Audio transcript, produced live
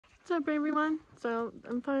What's up everyone? So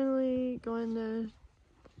I'm finally going to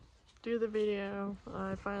do the video.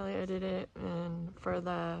 I finally edited it, and for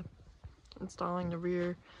the installing the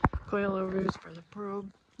rear coilovers for the probe.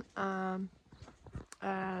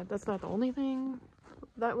 That's not the only thing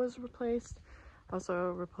that was replaced.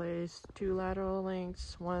 Also replaced 2 lateral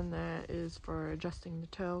links, one that is for adjusting the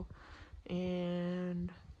toe, and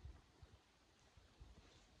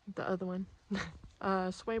the other one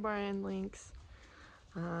sway bar end links.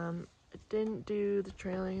 I didn't do the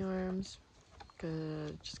trailing arms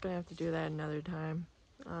because just gonna have to do that another time.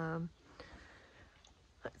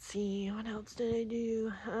 Let's see, what else did I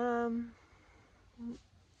do?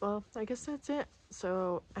 Well, I guess that's it.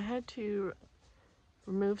 So I had to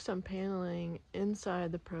remove some paneling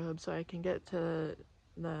inside the probe so I can get to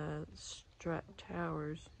the strut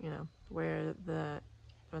towers, you know, where the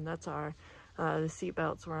nuts are. The seat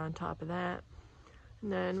belts were on top of that.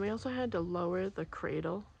 And then we also had to lower the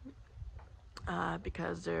cradle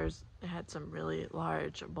because it had some really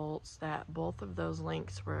large bolts that both of those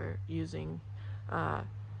links were using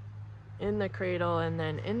in the cradle and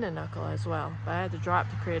then in the knuckle as well. But I had to drop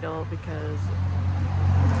the cradle because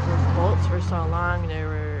those bolts were so long they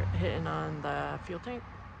were hitting on the fuel tank.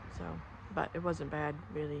 So, but it wasn't bad,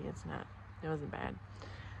 really. It wasn't bad.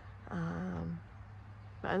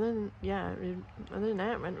 But other than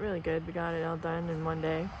that, it went really good. We got it all done in one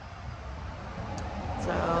day.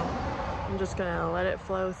 So I'm just gonna let it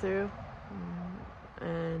flow through,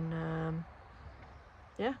 and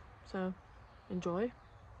yeah. So enjoy,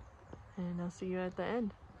 and I'll see you at the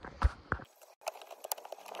end.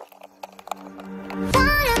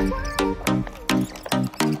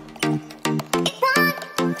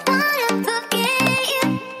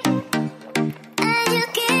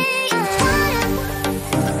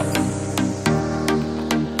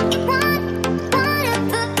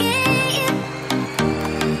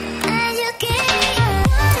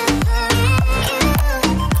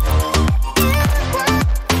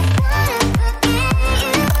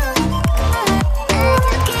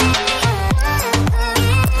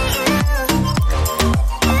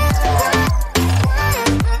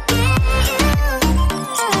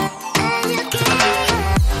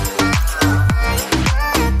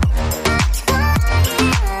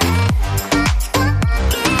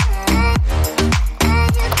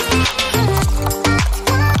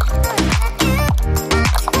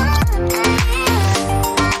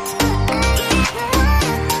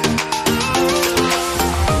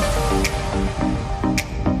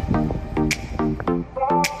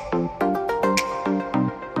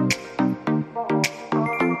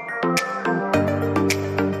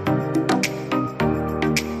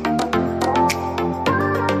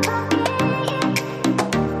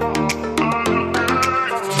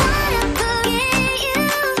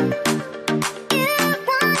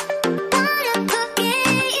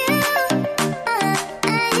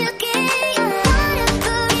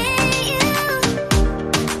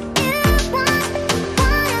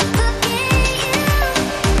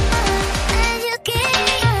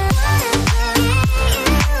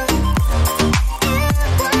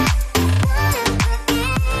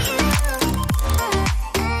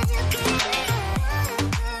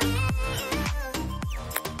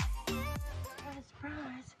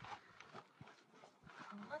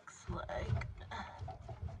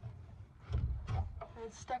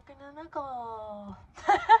 It's stuck in the knuckle.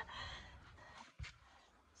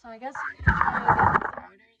 So I guess I'm gonna try to get the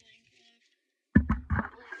outer link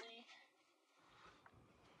completely.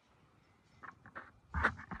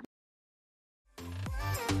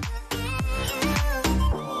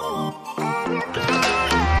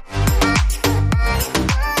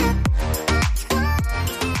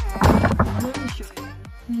 I'm gonna show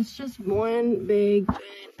you. It's just one big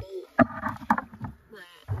giant bolt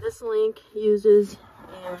that this link uses.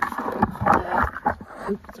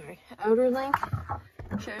 And the outer link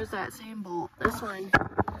shares that same bolt. This one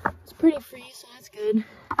is pretty free, so that's good.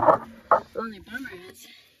 The only bummer is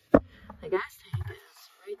the gas tank is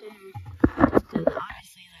right there, and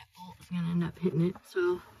obviously that bolt is gonna end up hitting it.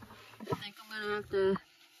 So I think I'm gonna have to,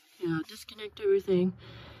 disconnect everything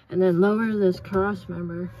and then lower this cross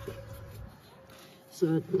member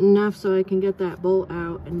so enough so I can get that bolt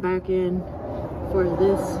out and back in for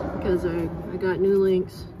this, because I got new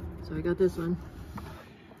links, so I got this one.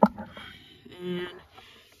 And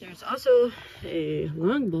there's also a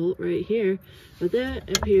long bolt right here, but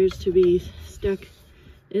that appears to be stuck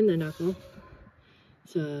in the knuckle.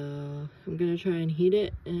 So I'm gonna try and heat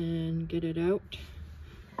it and get it out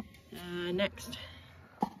next.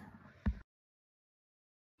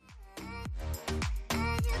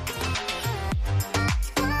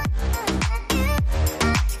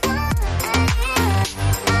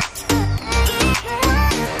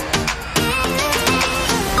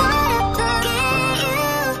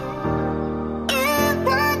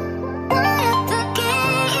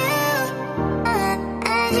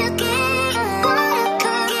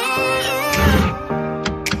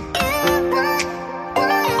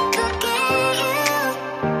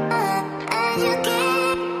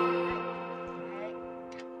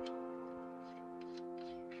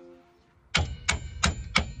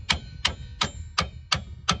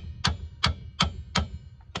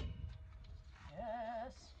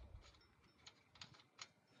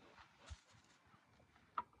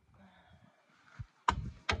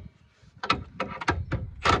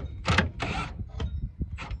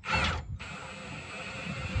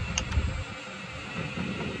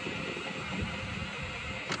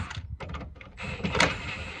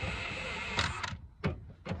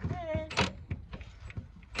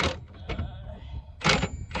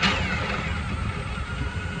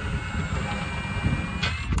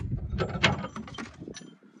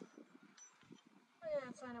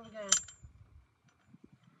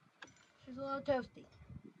 toasty.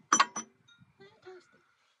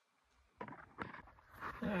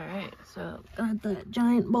 Alright, so got that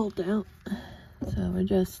giant bolt out. So we're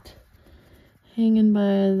just hanging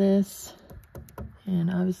by this, and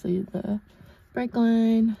obviously the brake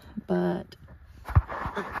line, but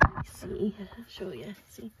let me see, show you,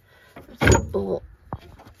 see, there's a bolt,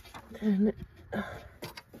 and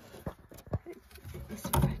this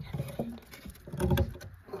friggin'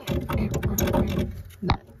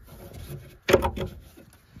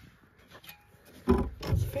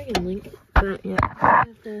 it's friggin' linked, but yeah, I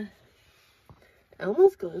have to, it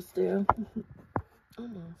almost goes through,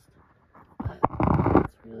 almost, but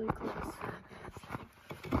it's really close to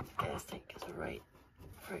the gas tank is right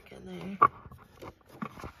friggin' there.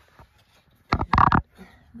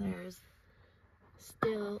 There's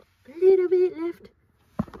still a little bit left,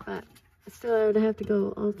 but still I would have to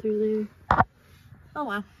go all through there. Oh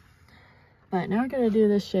wow. But now we're gonna do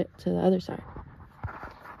this shit to the other side.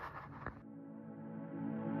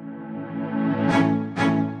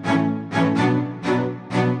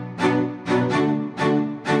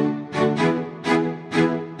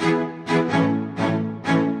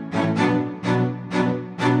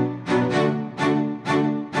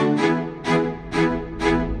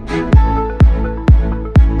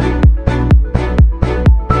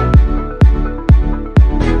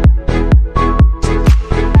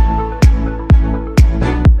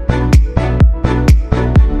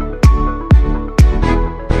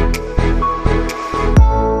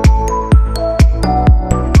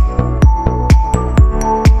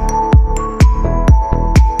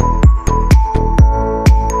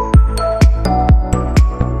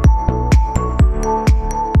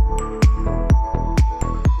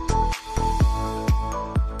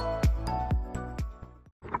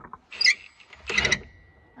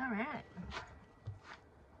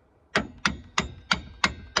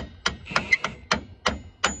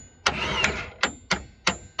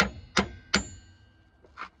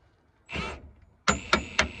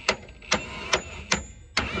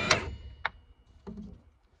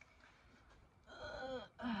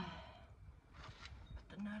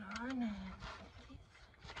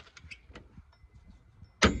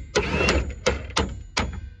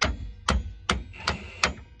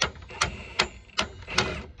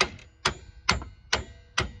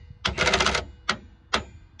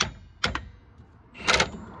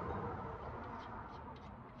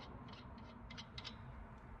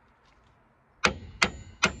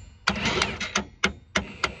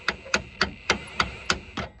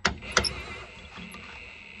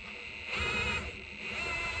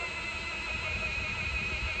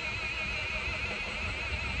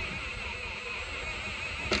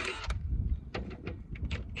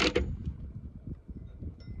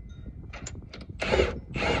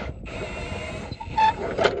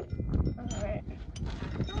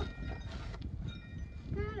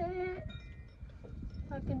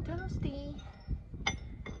 Fucking toasty.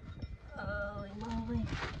 Holy moly.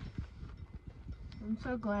 I'm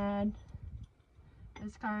so glad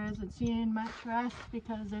this car isn't seeing much rust,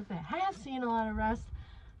 because if it has seen a lot of rust,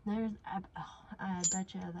 there's, I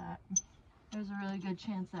bet you that there's a really good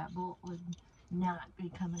chance that bolt would not be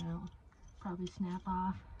coming out. Probably snap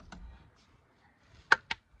off.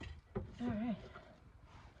 Alright.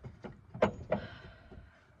 Okay.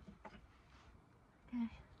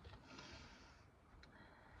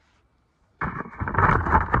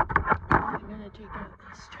 I'm gonna take out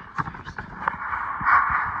these straps first.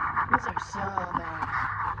 These are so bad.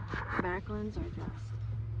 Back ones are just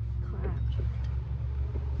clapped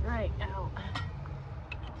right out.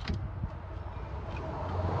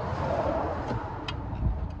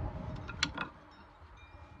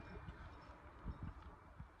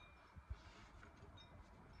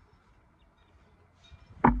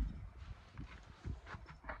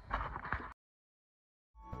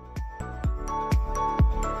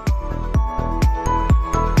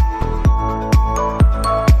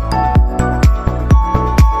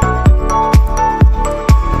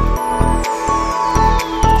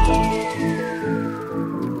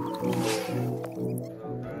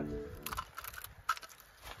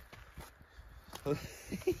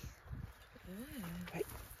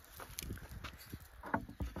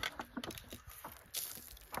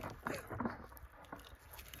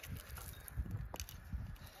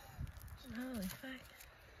 Holy fuck.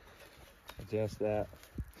 Adjust that.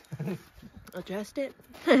 Adjust it?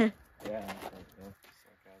 Yeah.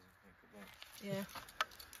 Yeah.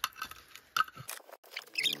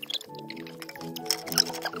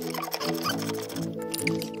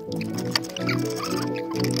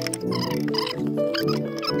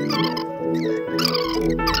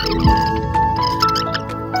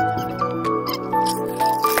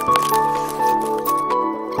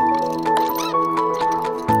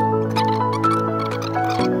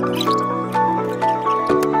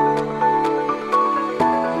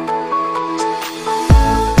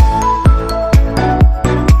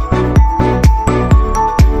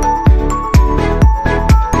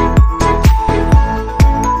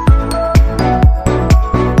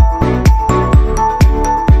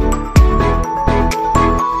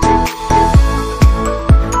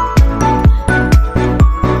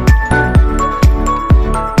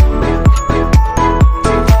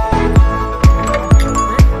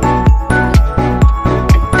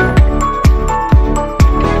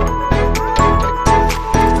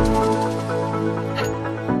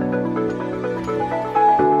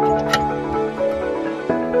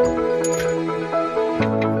 That's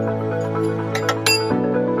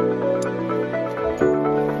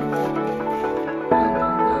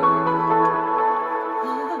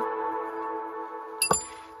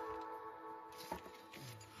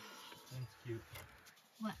cute.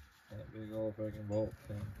 What? That big old freaking bolt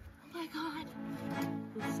thing. Oh my god!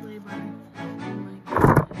 The sleigh bar. Oh my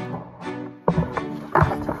god.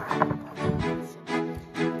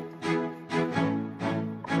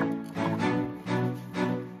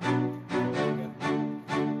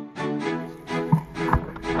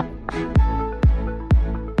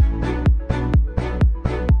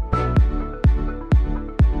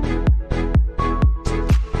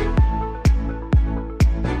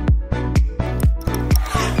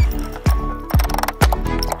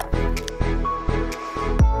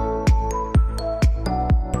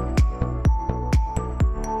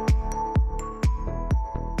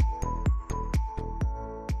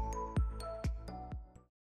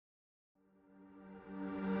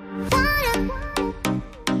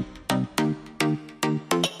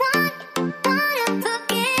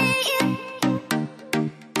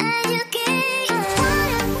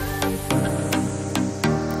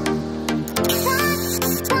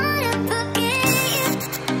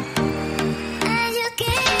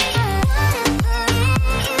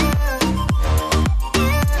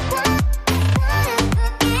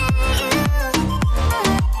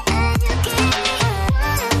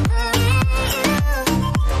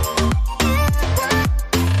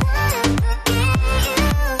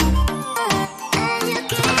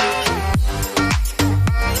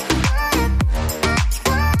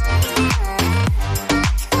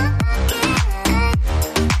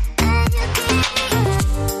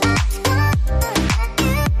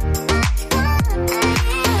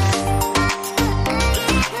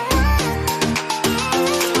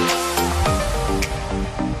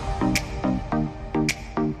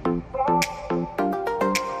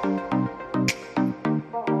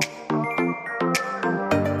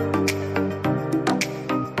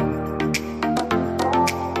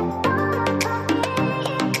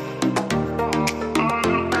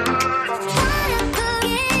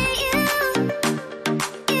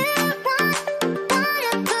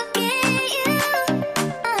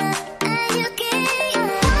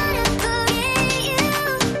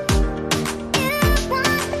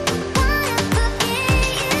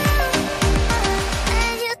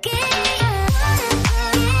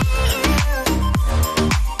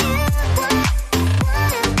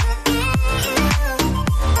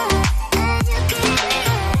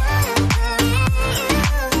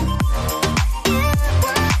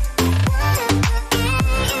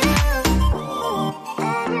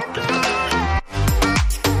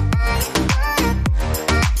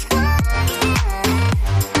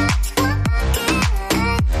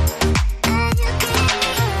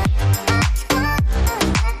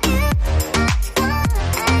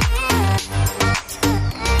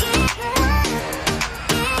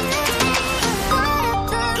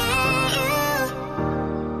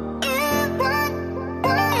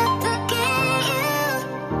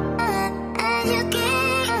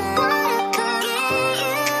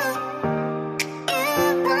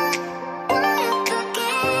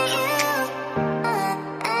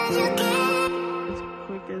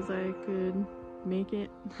 Make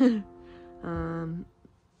it.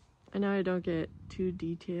 I know I don't get too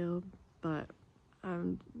detailed, but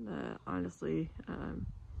honestly, I'm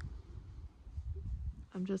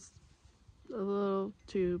just a little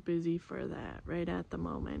too busy for that right at the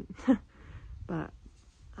moment. But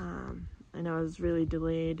I know I was really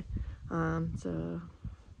delayed, so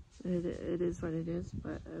it is what it is,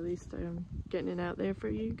 but at least I'm getting it out there for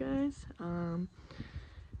you guys.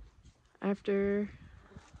 After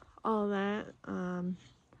all that,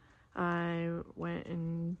 I went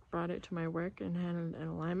and brought it to my work and had an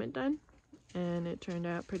alignment done, and it turned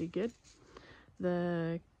out pretty good.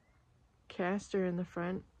 The caster in the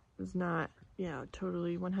front was not,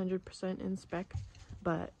 totally 100% in spec,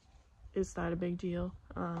 but it's not a big deal.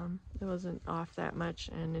 It wasn't off that much,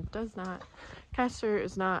 and it does not, caster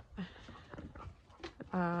is not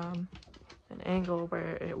an angle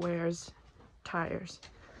where it wears tires,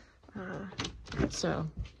 so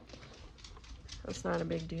that's not a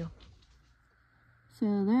big deal. So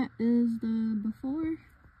that is the before.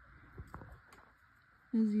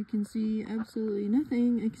 As you can see, absolutely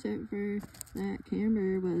nothing except for that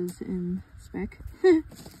camber was in spec.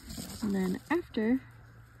 And then after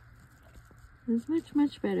is much,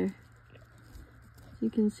 much better. You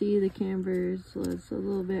can see the camber was a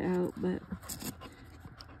little bit out, but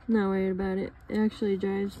I'm not worried about it. It actually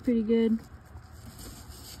drives pretty good.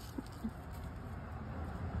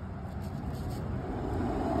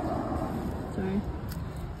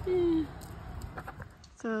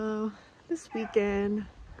 So this weekend,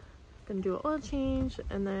 gonna do an oil change,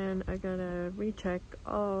 and then I gotta recheck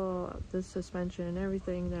all the suspension and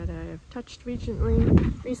everything that I've touched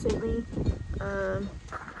recently,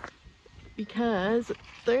 because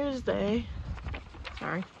Thursday,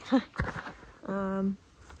 sorry,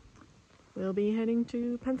 we'll be heading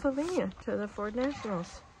to Pennsylvania to the Ford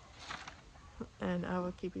Nationals, and I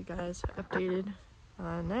will keep you guys updated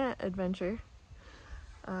on that adventure.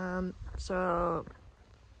 So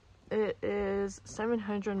it is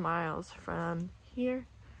 700 miles from here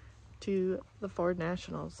to the Ford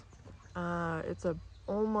Nationals. It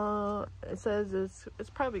says it's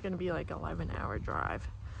probably going to be like 11-hour drive,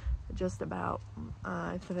 just about.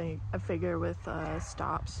 I figure with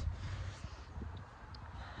stops.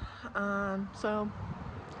 So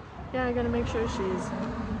yeah, I gotta make sure she's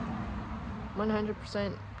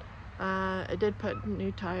 100%. I did put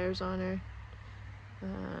new tires on her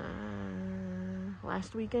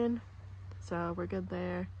last weekend, so we're good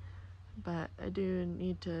there, but I do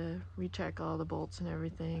need to recheck all the bolts and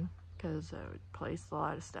everything because I placed a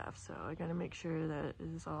lot of stuff, so I gotta make sure that it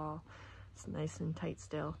is all nice and tight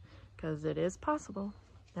still, because it is possible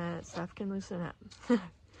that stuff can loosen up.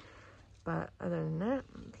 But other than that,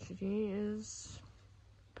 she is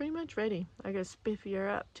pretty much ready. I gotta spiffy her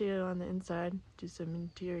up too on the inside, do some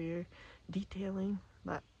interior detailing,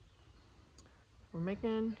 but we're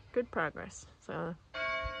making good progress. So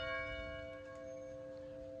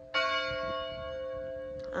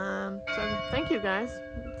thank you guys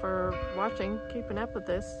for watching, keeping up with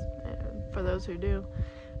this, and for those who do,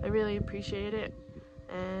 I really appreciate it,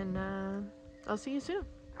 and I'll see you soon.